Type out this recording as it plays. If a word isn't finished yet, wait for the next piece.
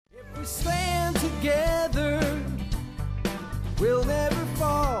we stand together, we'll never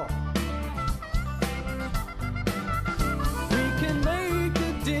fall. We can make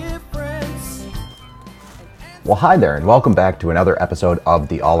a difference. Well, hi there, and welcome back to another episode of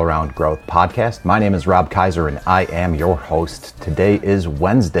the All Around Growth Podcast. My name is Rob Kaiser, and I am your host. Today is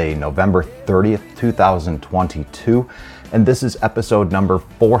Wednesday, November 30th, 2022, and this is episode number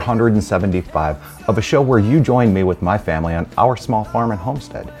 475 of a show where you join me with my family on our small farm and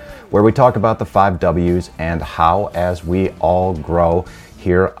homestead, where we talk about the 5 W's and how, as we all grow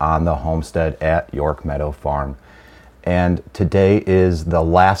here on the homestead at York Meadow Farm. And today is the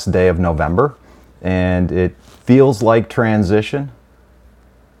last day of November, and it feels like transition.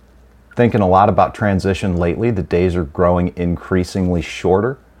 Thinking a lot about transition lately. The days are growing increasingly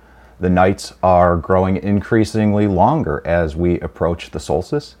shorter. The nights are growing increasingly longer as we approach the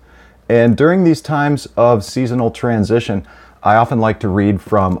solstice. And during these times of seasonal transition, I often like to read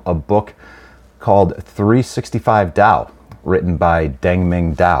from a book called 365 Tao, written by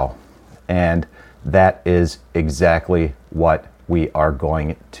Deng-Ming Dao. And that is exactly what we are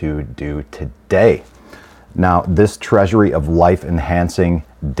going to do today. Now, this treasury of life-enhancing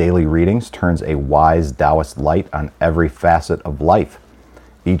daily readings turns a wise Taoist light on every facet of life.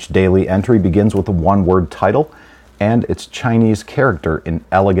 Each daily entry begins with a one-word title and its Chinese character in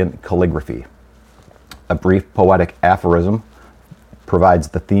elegant calligraphy. A brief poetic aphorism provides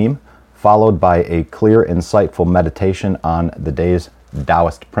the theme, followed by a clear, insightful meditation on the day's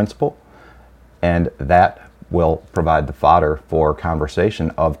Taoist principle, and that will provide the fodder for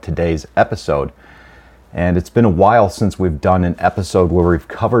conversation of today's episode. And it's been a while since we've done an episode where we've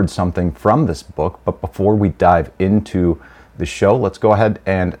covered something from this book, but before we dive into the show, let's go ahead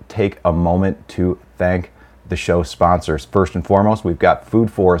and take a moment to thank the show sponsors. First and foremost, we've got Food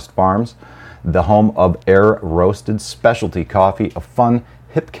Forest Farms, the home of air roasted specialty coffee, a fun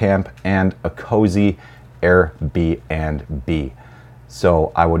hip camp, and a cozy Airbnb.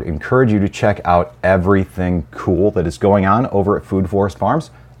 So I would encourage you to check out everything cool that is going on over at Food Forest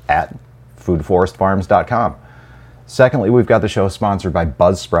Farms at foodforestfarms.com. Secondly, we've got the show sponsored by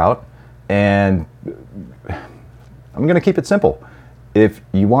Buzzsprout, and I'm going to keep it simple. If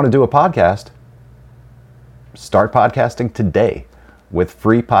you want to do a podcast, start podcasting today with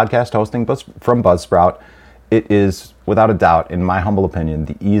free podcast hosting from Buzzsprout. It is, without a doubt, in my humble opinion,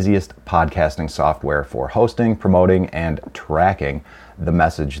 the easiest podcasting software for hosting, promoting, and tracking the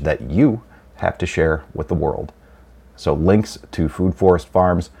message that you have to share with the world. So links to Food Forest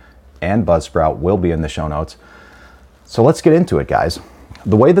Farms and Buzzsprout will be in the show notes. So let's get into it, guys.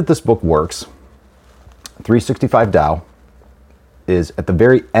 The way that this book works, 365 Tao, is at the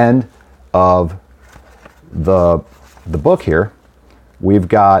very end of the book here, we've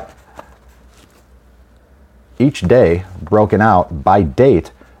got each day broken out by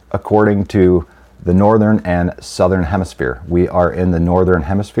date according to the northern and southern hemisphere. We are in the northern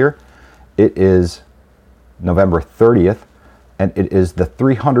hemisphere. It is November 30th, and it is the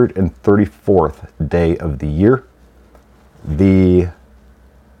 334th day of the year. The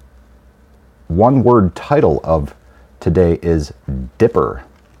one-word title of today is Dipper,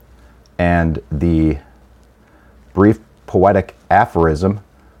 and the brief poetic aphorism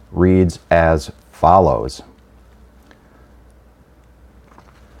reads as follows.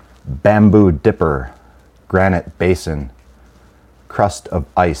 Bamboo dipper, granite basin, crust of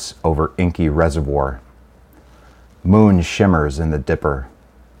ice over inky reservoir. Moon shimmers in the dipper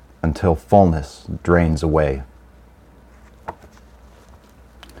until fullness drains away.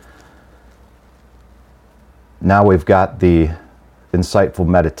 Now we've got the insightful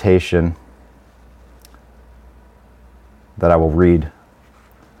meditation that I will read.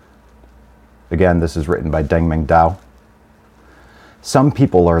 Again, this is written by Deng-Ming Dao. Some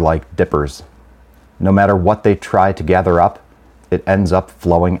people are like dippers. No matter what they try to gather up, it ends up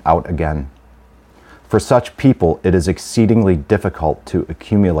flowing out again. For such people, it is exceedingly difficult to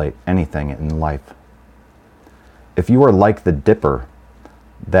accumulate anything in life. If you are like the dipper,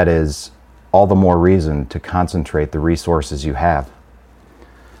 that is all the more reason to concentrate the resources you have.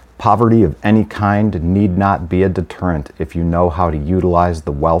 Poverty of any kind need not be a deterrent if you know how to utilize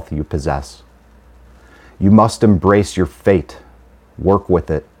the wealth you possess. You must embrace your fate, work with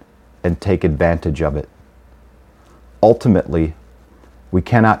it, and take advantage of it. Ultimately, we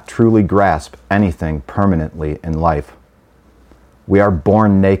cannot truly grasp anything permanently in life. We are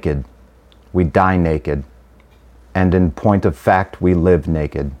born naked, we die naked, and in point of fact, we live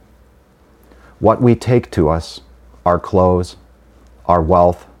naked. What we take to us, our clothes, our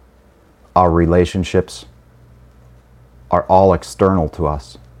wealth, our relationships, are all external to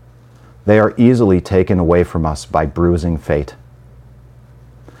us. They are easily taken away from us by bruising fate.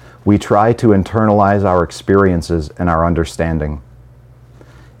 We try to internalize our experiences and our understanding.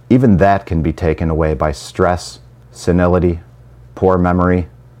 Even that can be taken away by stress, senility, poor memory,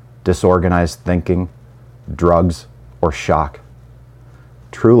 disorganized thinking, drugs, or shock.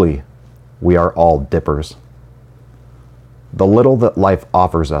 Truly, we are all dippers. The little that life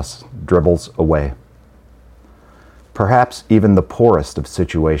offers us dribbles away. Perhaps even the poorest of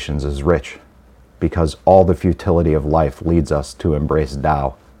situations is rich, because all the futility of life leads us to embrace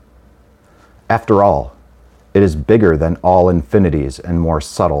Tao. After all, it is bigger than all infinities and more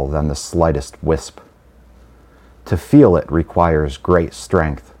subtle than the slightest wisp. To feel it requires great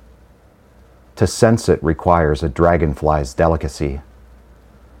strength. To sense it requires a dragonfly's delicacy.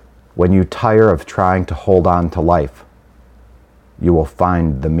 When you tire of trying to hold on to life, you will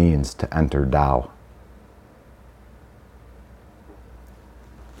find the means to enter Tao.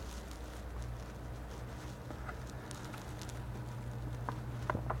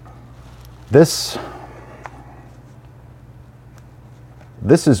 This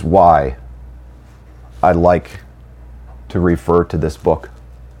is why I like to refer to this book.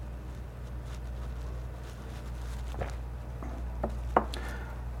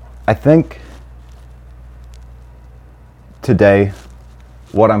 I think today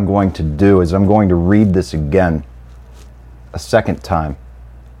what I'm going to do is I'm going to read this again a second time.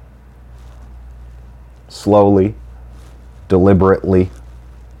 Slowly, deliberately,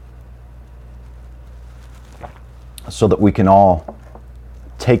 so that we can all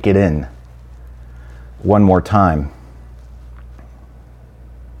take it in one more time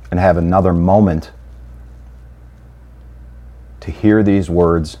and have another moment to hear these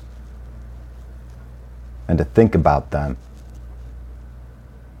words and to think about them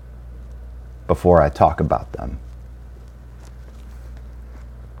before I talk about them.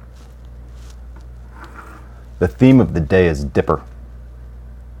 The theme of the day is Dipper.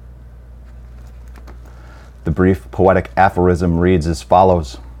 The brief poetic aphorism reads as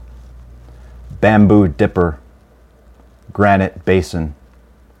follows: bamboo dipper, granite basin,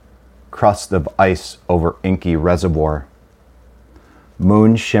 crust of ice over inky reservoir.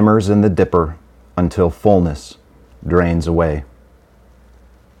 Moon shimmers in the dipper until fullness drains away.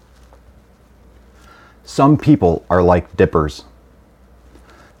 Some people are like dippers.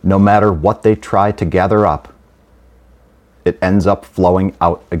 No matter what they try to gather up, it ends up flowing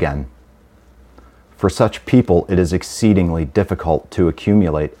out again. For such people, it is exceedingly difficult to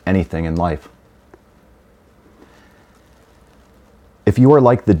accumulate anything in life. If you are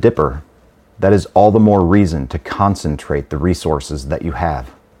like the dipper, that is all the more reason to concentrate the resources that you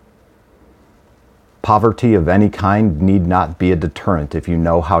have. Poverty of any kind need not be a deterrent if you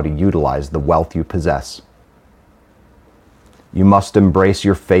know how to utilize the wealth you possess. You must embrace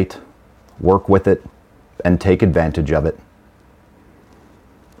your fate, work with it, and take advantage of it.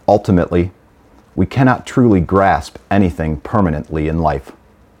 Ultimately, we cannot truly grasp anything permanently in life.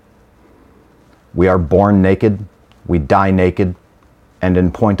 We are born naked, we die naked, and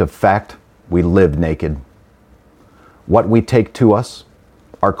in point of fact, we live naked. What we take to us,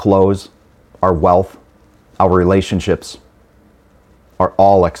 our clothes, our wealth, our relationships, are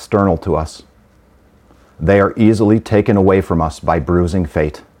all external to us. They are easily taken away from us by bruising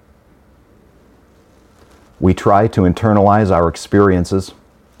fate. We try to internalize our experiences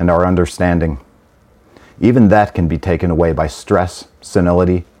and our understanding. Even that can be taken away by stress,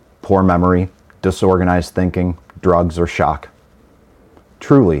 senility, poor memory, disorganized thinking, drugs, or shock.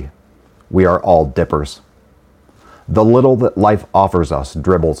 Truly, we are all dippers. The little that life offers us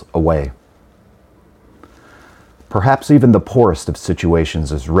dribbles away. Perhaps even the poorest of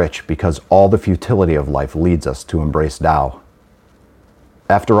situations is rich because all the futility of life leads us to embrace Tao.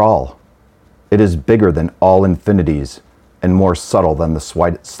 After all, it is bigger than all infinities and more subtle than the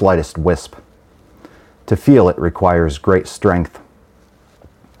slightest wisp. To feel it requires great strength.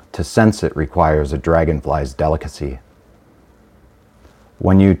 To sense it requires a dragonfly's delicacy.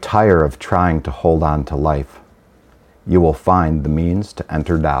 When you tire of trying to hold on to life, you will find the means to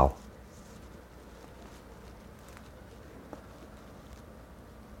enter Tao.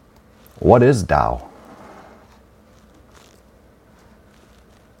 What is Tao?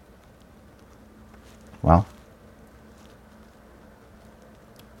 Well,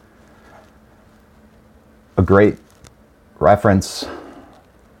 a great reference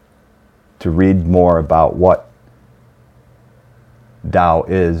to read more about what Tao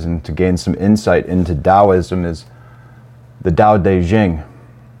is and to gain some insight into Taoism is the Tao Te Ching.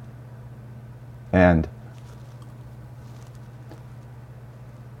 And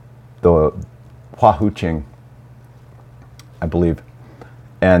the Hua Hu Ching, I believe.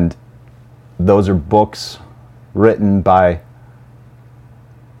 And those are books written by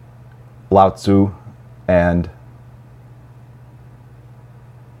Lao Tzu and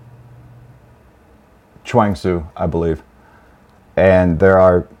Chuang Tzu, I believe. And there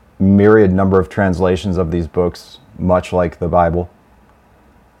are myriad number of translations of these books, much like the Bible.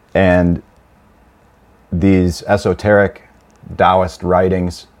 And these esoteric Taoist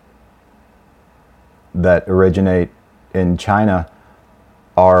writings that originate in China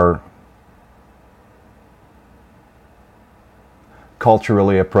are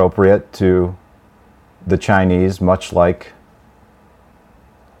culturally appropriate to the Chinese, much like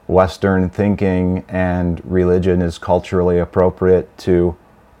Western thinking and religion is culturally appropriate to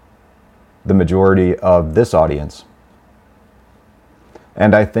the majority of this audience.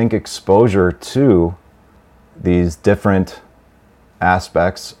 And I think exposure to these different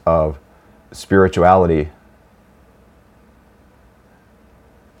aspects of spirituality,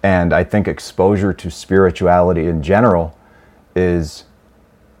 and I think exposure to spirituality in general is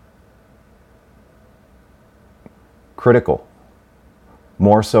critical,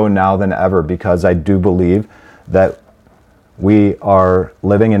 more so now than ever, because I do believe that we are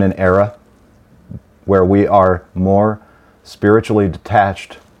living in an era where we are more spiritually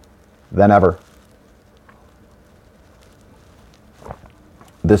detached than ever.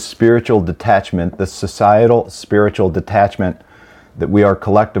 This spiritual detachment, this societal spiritual detachment that we are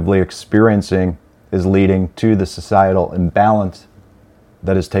collectively experiencing is leading to the societal imbalance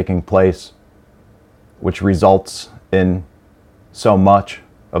that is taking place, which results in so much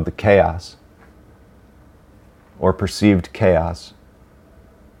of the chaos or perceived chaos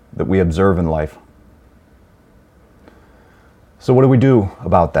that we observe in life. So what do we do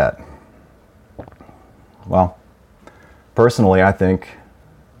about that? Well, personally, I think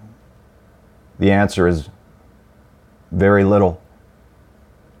the answer is very little.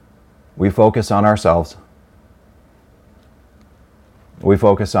 We focus on ourselves. We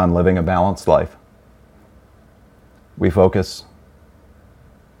focus on living a balanced life. We focus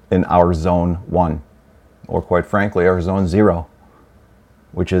in our zone 1, or quite frankly, our zone 0,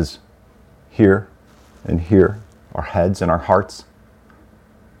 which is here and here, our heads and our hearts,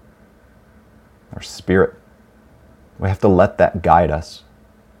 our spirit. We have to let that guide us.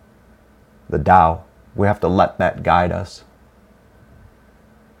 The Tao, we have to let that guide us.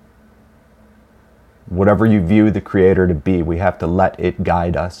 Whatever you view the Creator to be, we have to let it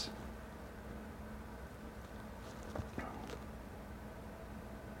guide us.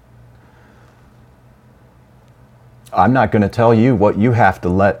 I'm not going to tell you what you have to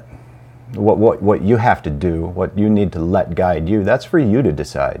let, what you have to do, what you need to let guide you. That's for you to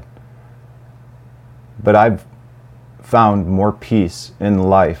decide. But I've found more peace in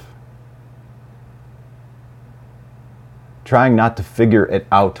life trying not to figure it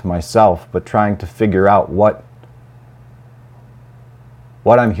out myself, but trying to figure out what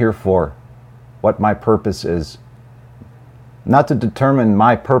I'm here for, what my purpose is. Not to determine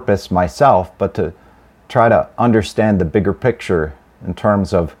my purpose myself, but to try to understand the bigger picture in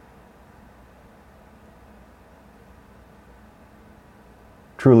terms of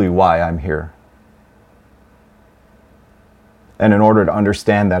truly why I'm here. And in order to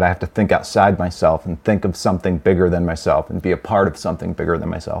understand that, I have to think outside myself and think of something bigger than myself and be a part of something bigger than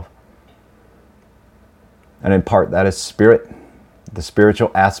myself. And in part, that is spirit, the spiritual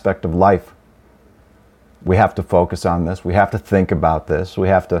aspect of life. We have to focus on this. We have to think about this. We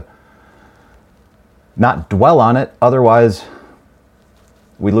have to not dwell on it. Otherwise,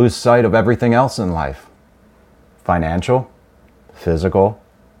 we lose sight of everything else in life. Financial, physical,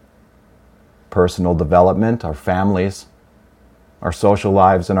 personal development, our families, our social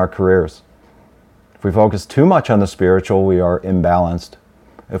lives, and our careers. If we focus too much on the spiritual, we are imbalanced.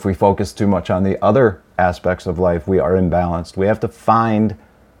 If we focus too much on the other aspects of life, we are imbalanced. We have to find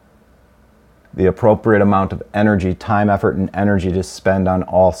the appropriate amount of energy, time, effort, and energy to spend on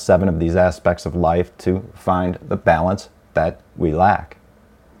all 7 of these aspects of life to find the balance that we lack.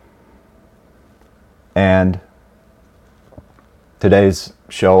 And today's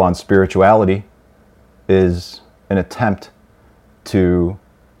show on spirituality is an attempt to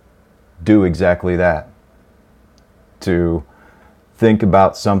do exactly that. To think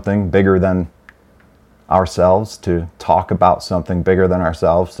about something bigger than ourselves, to talk about something bigger than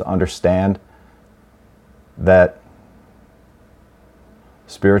ourselves, to understand that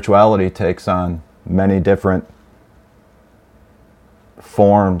spirituality takes on many different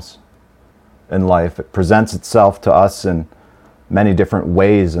forms in life. It presents itself to us in many different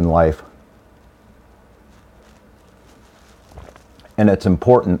ways in life. And it's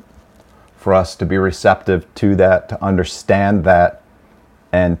important for us to be receptive to that, to understand that,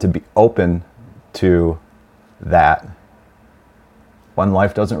 and to be open to that, when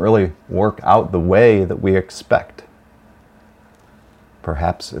life doesn't really work out the way that we expect.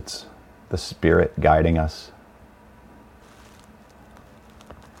 Perhaps it's the Spirit guiding us.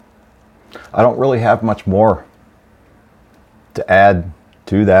 I don't really have much more to add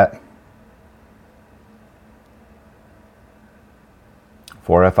to that.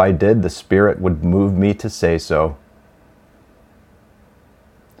 For if I did, the Spirit would move me to say so.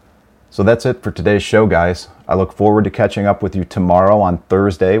 So that's it for today's show, guys. I look forward to catching up with you tomorrow on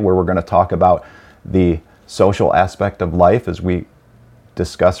Thursday, where we're going to talk about the social aspect of life as we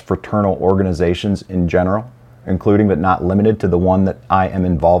discuss fraternal organizations in general, including but not limited to the one that I am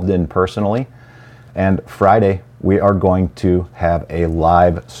involved in personally. And Friday, we are going to have a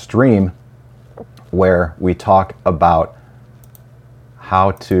live stream where we talk about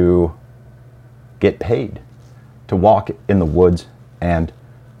how to get paid to walk in the woods and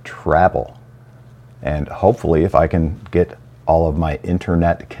travel. And hopefully, if I can get all of my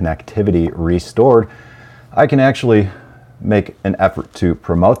internet connectivity restored, I can actually make an effort to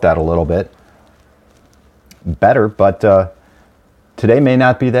promote that a little bit better. But today may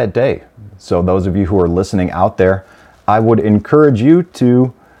not be that day. So those of you who are listening out there, I would encourage you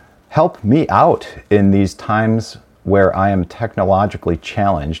to help me out in these times where I am technologically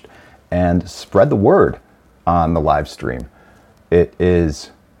challenged and spread the word on the live stream. It is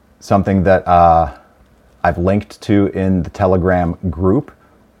something that I've linked to in the Telegram group.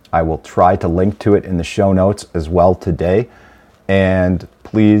 I will try to link to it in the show notes as well today. And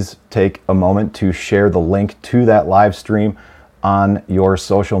please take a moment to share the link to that live stream on your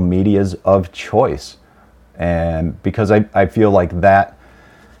social medias of choice. And because I feel like that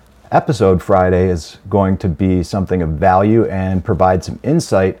episode Friday is going to be something of value and provide some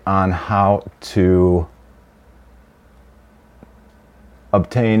insight on how to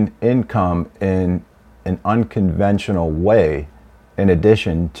obtain income in an unconventional way, in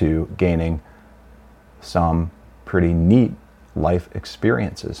addition to gaining some pretty neat life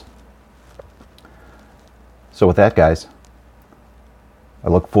experiences. So with that, guys, I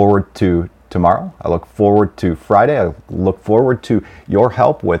look forward to tomorrow. I look forward to Friday. I look forward to your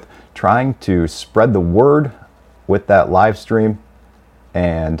help with trying to spread the word with that live stream.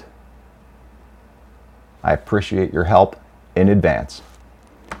 And I appreciate your help in advance.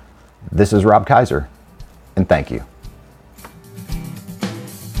 This is Rob Kaiser, and thank you.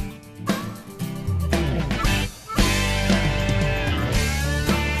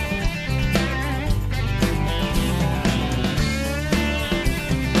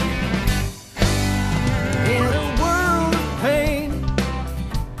 In a world of pain,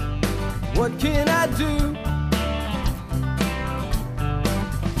 what can I do?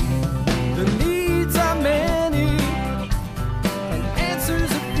 The needs are many and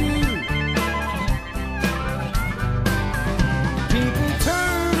answers are few. People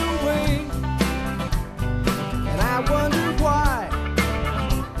turn away and I wonder why.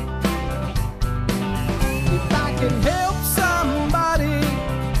 If I can help somebody,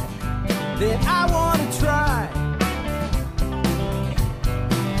 then I want to try.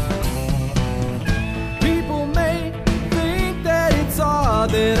 People may think that it's odd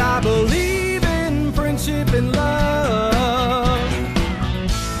that I believe in friendship and love,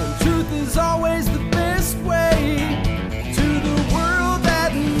 and truth is always the best way to the world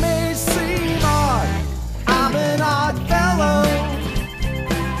that may seem odd. I'm an odd fellow.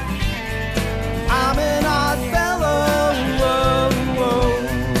 I'm an odd fellow. Whoa, whoa.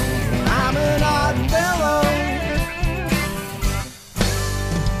 I'm an odd fellow.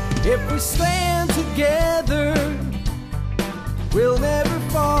 If we stand together, we'll never